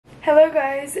Hello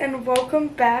guys, and welcome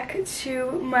back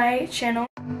to my channel.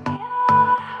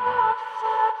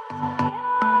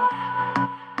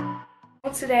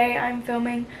 Today I'm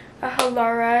filming a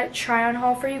Halara try-on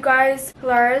haul for you guys.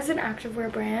 Halara is an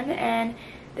activewear brand and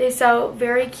they sell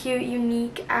very cute,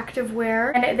 unique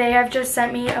activewear, and they have just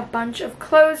sent me a bunch of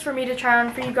clothes for me to try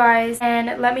on for you guys,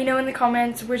 and let me know in the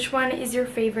comments which one is your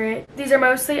favorite. These are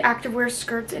mostly activewear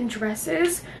skirts and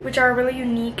dresses, which are a really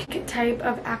unique type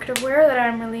of activewear that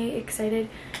I'm really excited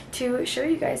to show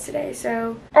you guys today.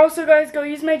 So also guys, go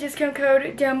use my discount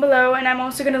code down below, and I'm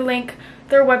also going to link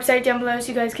their website down below so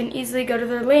you guys can easily go to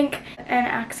their link and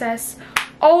access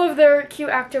all of their cute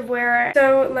activewear.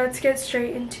 So let's get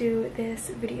straight into this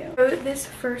video. So this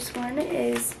first one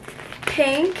is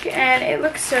pink and it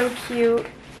looks so cute.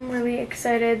 I'm really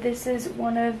excited. This is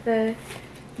one of the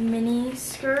mini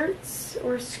skirts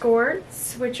or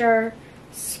skirts, which are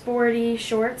sporty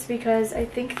shorts, because I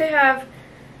think they have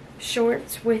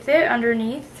shorts with it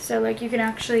underneath, so like you can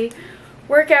actually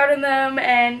work out in them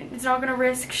and it's not gonna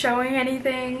risk showing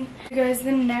anything. You guys,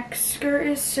 the next skirt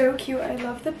is so cute. I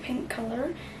love the pink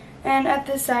color, and at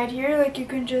the side here, like, you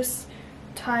can just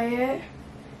tie it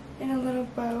in a little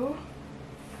bow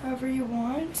however you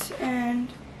want, and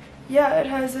yeah, it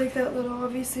has like that little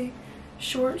obviously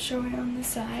short showing on the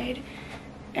side,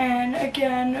 and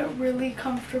again, really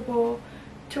comfortable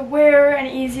to wear and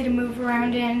easy to move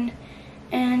around in,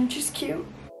 and just cute.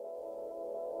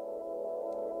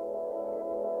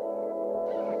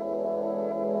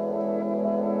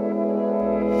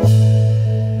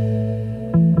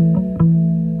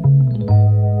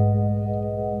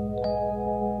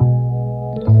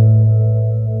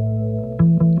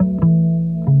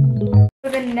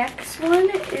 The next one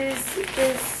is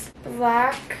this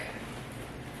black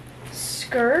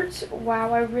skirt.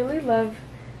 Wow, I really love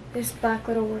this black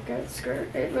little workout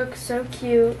skirt. It looks so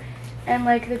cute, and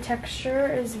like the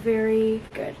texture is very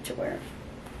good to wear.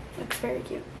 Looks very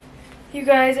cute. You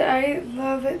guys, I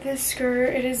love this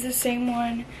skirt. It is the same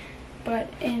one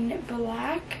but in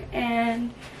black,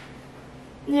 and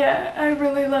yeah, I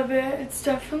really love it. It's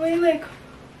definitely like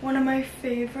one of my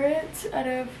favorites out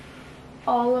of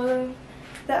all of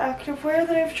the activewear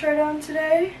that I've tried on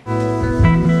today.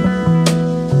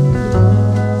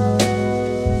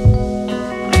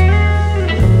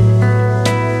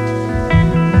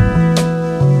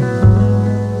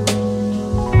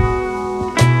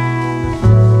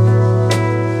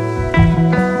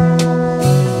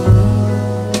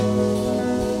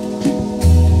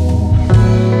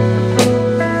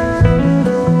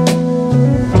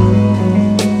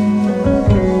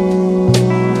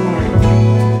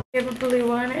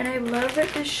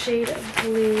 Shade of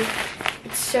blue.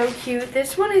 It's so cute.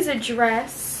 This one is a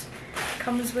dress.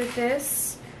 Comes with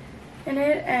this in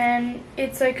it, and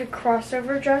it's like a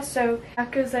crossover dress, so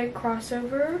back is like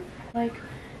crossover. Like,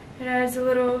 it has a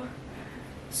little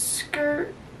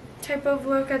skirt type of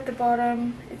look at the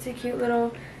bottom. It's a cute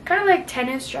little kind of like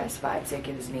tennis dress vibes it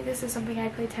gives me. This is something I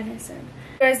play tennis in.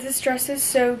 Guys, this dress is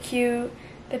so cute.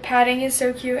 The padding is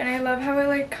so cute, and I love how it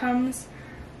like comes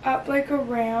up like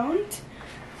around.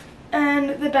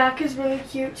 And the back is really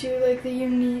cute too, like the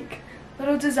unique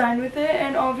little design with it.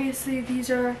 And obviously these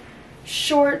are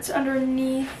shorts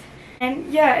underneath.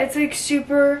 And yeah, it's like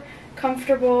super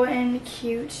comfortable and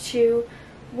cute to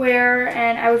wear.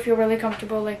 And I would feel really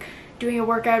comfortable like doing a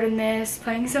workout in this,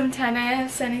 playing some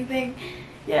tennis, anything.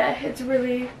 Yeah, it's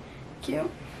really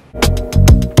cute.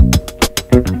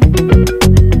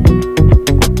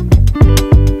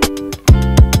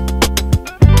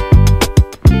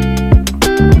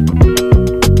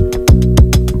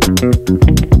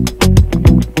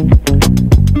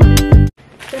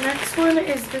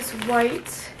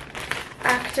 White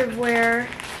activewear.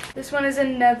 This one is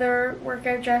another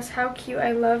workout dress. How cute.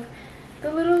 I love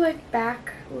the little like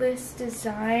backless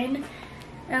design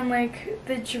and like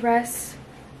the dress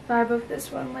vibe of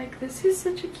this one. Like, this is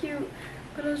such a cute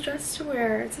little dress to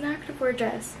wear. It's an activewear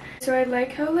dress. So I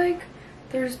like how like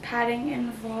there's padding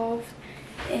involved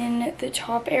in the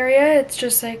top area. It's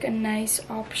just like a nice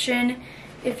option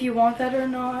if you want that or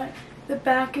not. The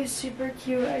back is super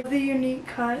cute. I love the unique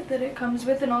cut that it comes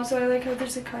with, and also I like how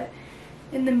there's a cut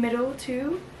in the middle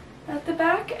too at the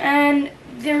back, and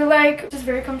they're like just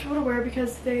very comfortable to wear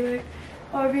because they like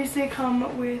obviously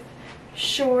come with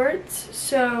shorts,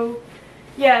 so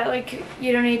yeah, like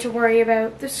you don't need to worry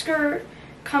about the skirt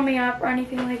coming up or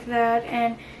anything like that,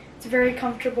 and it's very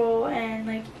comfortable and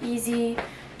like easy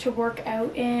to work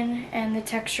out in, and the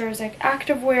texture is like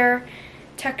activewear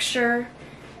texture,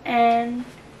 and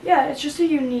yeah, it's just a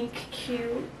unique,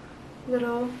 cute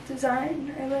little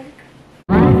design I like.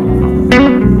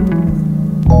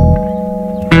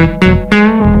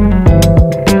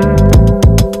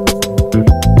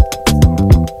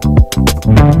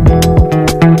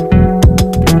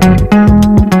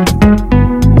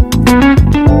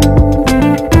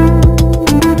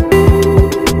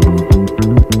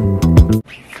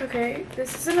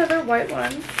 this is another white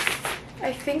one.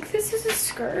 I think this is a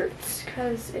skirt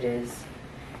because it is,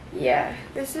 yeah,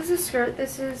 this is a skirt.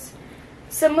 This is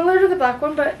similar to the black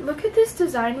one, but look at this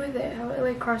design with it, how it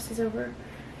like crosses over.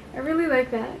 I really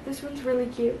like that. This one's really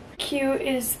cute. Cute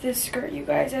is this skirt, you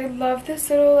guys. I love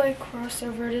this little like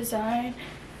crossover design.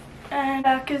 And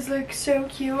back is like so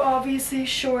cute. Obviously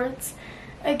shorts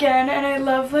again, and I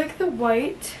love like the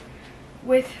white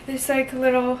with this like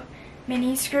little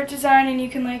mini skirt design, and you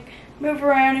can like move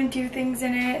around and do things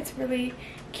in it. It's really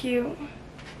cute.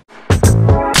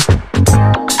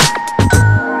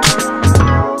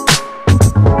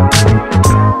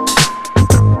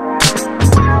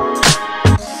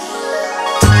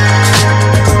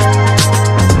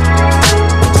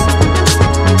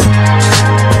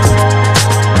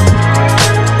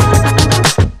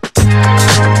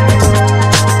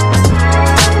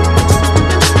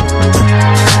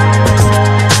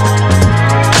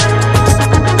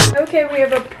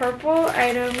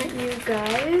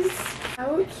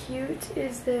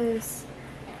 Is this?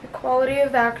 The quality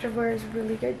of the activewear is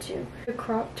really good too. The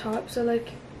crop top, so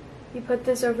like you put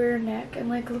this over your neck and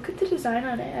like look at the design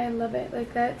on it. I love it.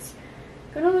 Like that's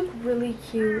gonna look really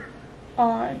cute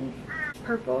on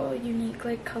purple, unique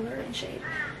like color and shade.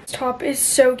 This top is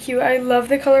so cute. I love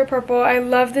the color purple. I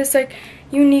love this like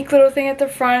unique little thing at the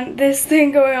front. This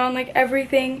thing going on, like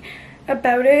everything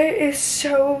about it is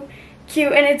so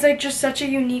cute, and it's like just such a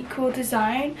unique, cool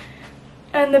design.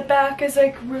 And the back is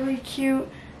like really cute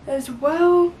as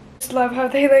well. Just love how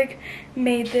they like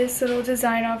made this little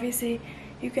design. Obviously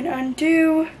you can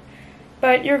undo,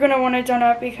 but you're gonna want it done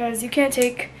up because you can't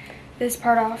take this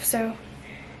part off. So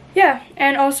yeah,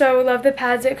 and also love the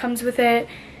pads that comes with it.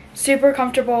 Super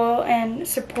comfortable and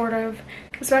supportive,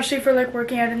 especially for like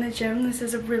working out in the gym. This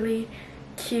is a really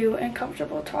cute and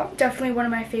comfortable top. Definitely one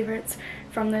of my favorites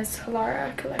from this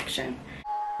Halara collection.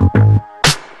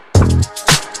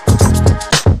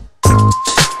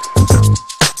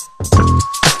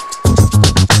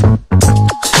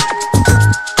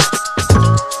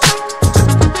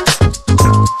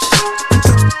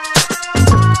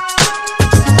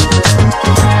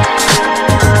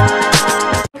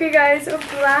 A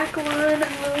black one.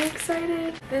 I'm really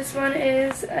excited. This one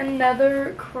is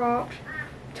another cropped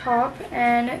top,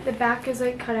 and the back is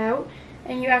like cut out,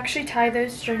 and you actually tie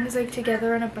those strings like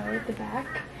together on a bow at the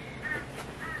back.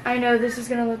 I know this is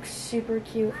gonna look super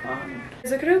cute on.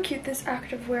 Look at how cute this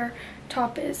activewear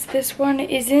top is. This one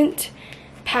isn't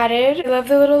padded. I love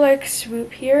the little like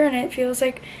swoop here, and it feels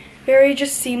like very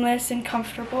just seamless and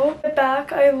comfortable. The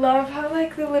back, I love how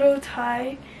like the little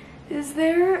tie is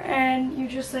there, and you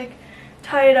just like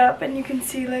tie it up and you can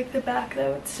see like the back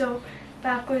though. It's so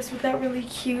backless with that really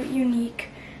cute unique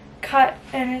cut,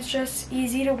 and it's just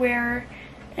easy to wear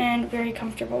and very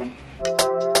comfortable.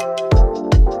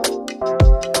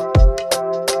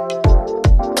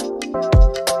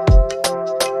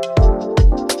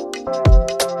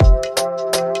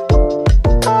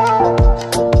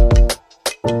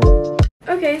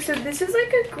 Okay, so this is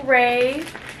like a gray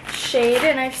shade,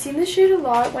 and I've seen this shade a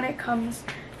lot when it comes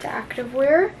to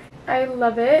activewear. I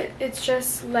love it. It's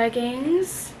just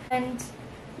leggings, and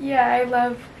yeah, I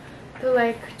love the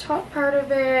like top part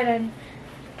of it, and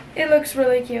it looks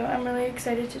really cute. I'm really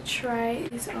excited to try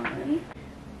these on.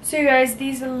 So you guys,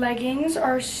 these leggings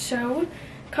are so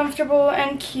comfortable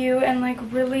and cute, and like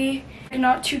really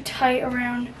not too tight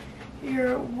around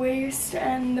your waist,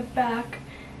 and the back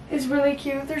is really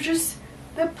cute. They're just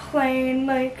the plain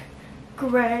like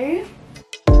gray.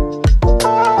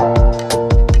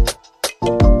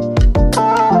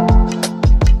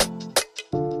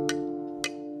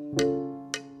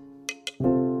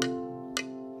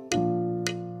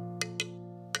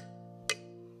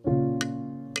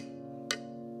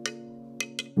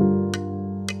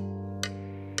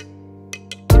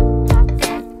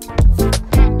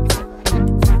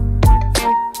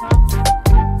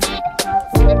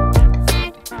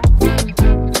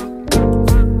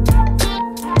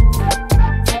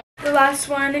 Last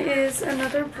one is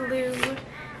another blue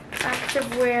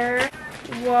activewear.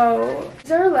 Whoa,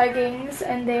 these are leggings,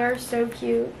 and they are so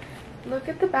cute. Look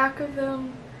at the back of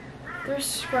them. They're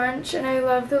scrunch, and I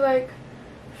love the like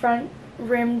front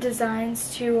rim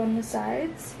designs too on the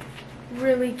sides.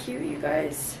 Really cute, you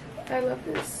guys. I love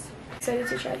this. Excited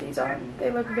to try these on. They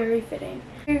look very fitting.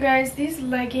 You guys, these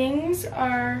leggings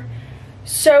are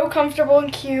so comfortable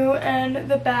and cute, and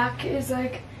the back is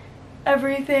like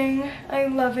everything. I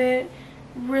love it.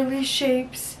 Really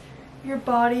shapes your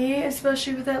body,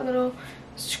 especially with that little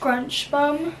scrunch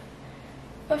bum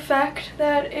effect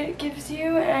that it gives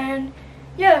you. And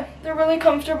yeah, they're really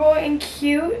comfortable and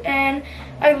cute, and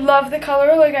I love the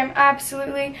color. Like, I'm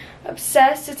absolutely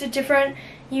obsessed. It's a different,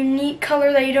 unique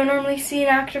color that you don't normally see in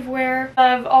activewear.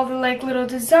 I love all the like little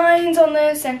designs on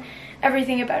this and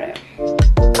everything about it.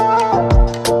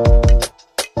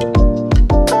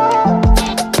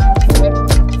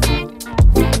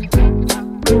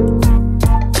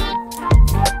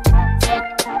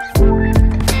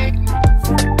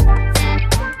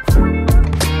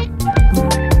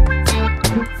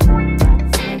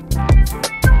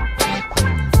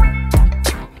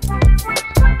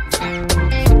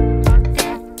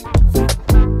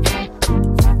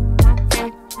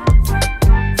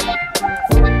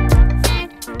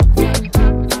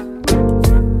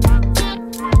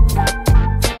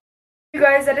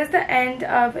 Guys, that is the end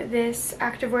of this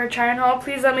activewear try-on haul.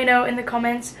 Please let me know in the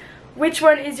comments which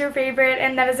one is your favorite,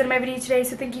 and that is it in my video today.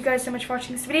 So thank you guys so much for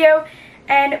watching this video,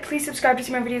 and please subscribe to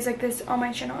see more videos like this on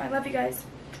my channel. I love you guys.